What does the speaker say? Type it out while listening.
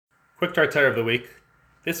Quick Tartar of the week.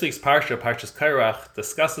 This week's Parsha, Parshas Korach,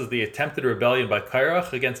 discusses the attempted rebellion by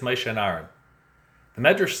Korach against Moshe and Aaron. The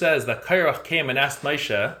Medrash says that Korach came and asked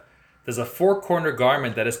Moshe, does a four-corner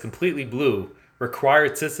garment that is completely blue require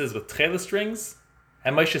tzitzis with tchelah strings?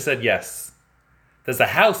 And Moshe said yes. Does a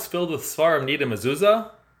house filled with svarim need a mezuzah?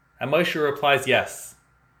 And Moshe replies yes.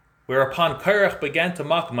 Whereupon Korach began to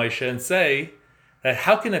mock Moshe and say that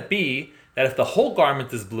how can it be that if the whole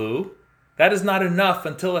garment is blue, that is not enough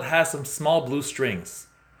until it has some small blue strings,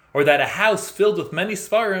 or that a house filled with many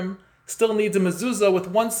svarim still needs a mezuzah with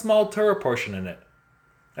one small Torah portion in it.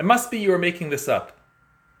 It must be you are making this up.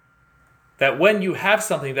 That when you have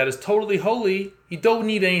something that is totally holy, you don't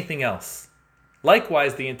need anything else.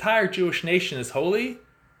 Likewise, the entire Jewish nation is holy,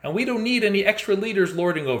 and we don't need any extra leaders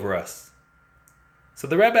lording over us. So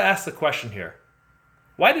the Rebbe asks a question here.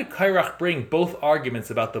 Why did Korach bring both arguments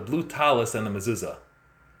about the blue talis and the mezuzah?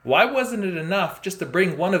 Why wasn't it enough just to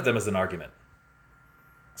bring one of them as an argument?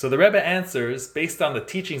 So the Rebbe answers, based on the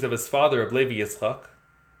teachings of his father of Levi Yitzchak,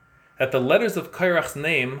 that the letters of Korach's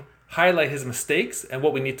name highlight his mistakes and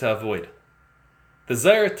what we need to avoid. The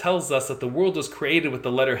Zohar tells us that the world was created with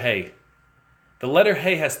the letter Hey. The letter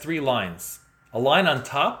Hey has three lines: a line on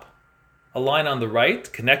top, a line on the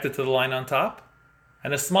right connected to the line on top,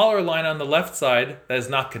 and a smaller line on the left side that is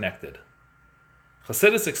not connected.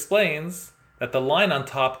 Chassidus explains that the line on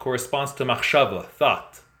top corresponds to machshava,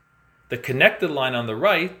 thought. The connected line on the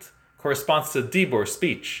right corresponds to dibur,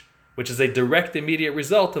 speech, which is a direct immediate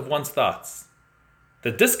result of one's thoughts.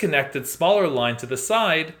 The disconnected smaller line to the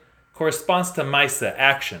side corresponds to maisa,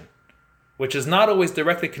 action, which is not always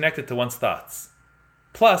directly connected to one's thoughts.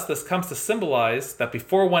 Plus, this comes to symbolize that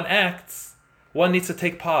before one acts, one needs to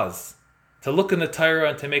take pause, to look in the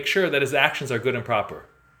Torah and to make sure that his actions are good and proper.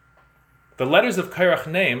 The letters of Korach's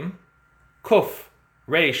name, Kuf,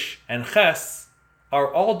 Resh, and Ches,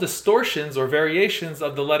 are all distortions or variations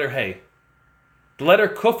of the letter Hey. The letter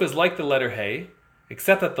Kuf is like the letter Hey,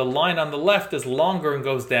 except that the line on the left is longer and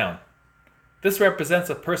goes down. This represents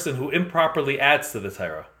a person who improperly adds to the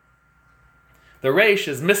Torah. The Resh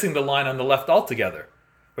is missing the line on the left altogether,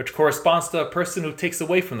 which corresponds to a person who takes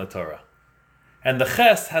away from the Torah. And the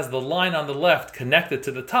Ches has the line on the left connected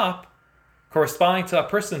to the top, corresponding to a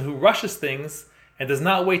person who rushes things and does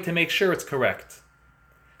not wait to make sure it's correct.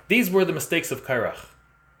 These were the mistakes of Korach.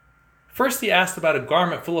 First, he asked about a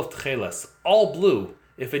garment full of tchelas, all blue,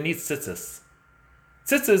 if it needs tzitzis.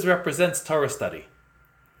 Tzitzis represents Torah study.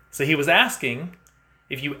 So he was asking,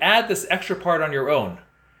 if you add this extra part on your own,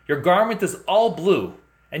 your garment is all blue,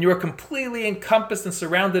 and you are completely encompassed and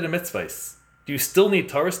surrounded in mitzvahs. Do you still need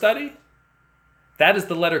Torah study? That is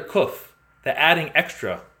the letter Kuf, the adding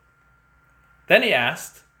extra. Then he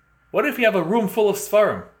asked, what if you have a room full of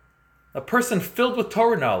svarim, a person filled with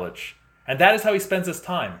Torah knowledge, and that is how he spends his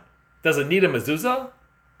time? Does it need a mezuzah?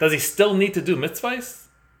 Does he still need to do mitzvahs?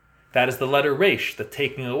 That is the letter Resh, the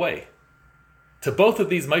taking away. To both of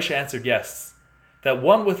these, Moshe answered yes, that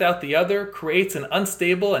one without the other creates an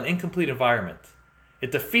unstable and incomplete environment.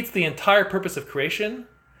 It defeats the entire purpose of creation,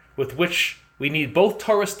 with which we need both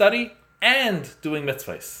Torah study and doing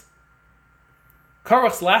mitzvahs.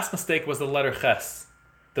 Korach's last mistake was the letter Ches,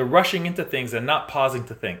 the rushing into things and not pausing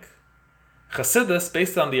to think. Chassidus,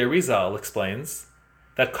 based on the Arizal, explains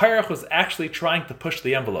that Korach was actually trying to push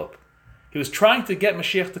the envelope. He was trying to get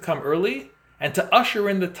Mashiach to come early and to usher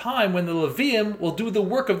in the time when the Leviim will do the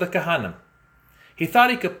work of the Kahanim. He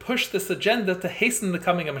thought he could push this agenda to hasten the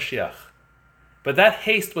coming of Mashiach. But that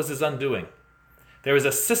haste was his undoing. There is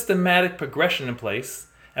a systematic progression in place,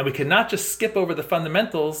 and we cannot just skip over the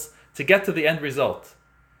fundamentals to get to the end result.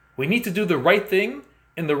 We need to do the right thing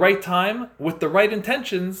in the right time with the right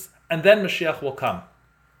intentions, and then Mashiach will come.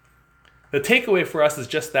 The takeaway for us is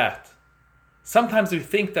just that. Sometimes we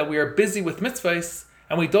think that we are busy with mitzvahs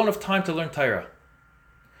and we don't have time to learn Torah.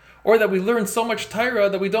 Or that we learn so much Torah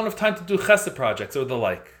that we don't have time to do chesed projects or the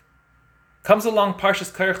like. Comes along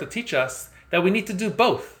Parshas Korach to teach us that we need to do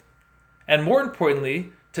both. And more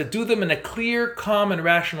importantly, to do them in a clear, calm, and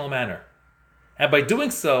rational manner. And by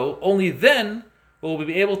doing so, only then will we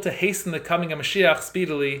be able to hasten the coming of Mashiach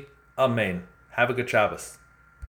speedily. Amen. Have a good Shabbos.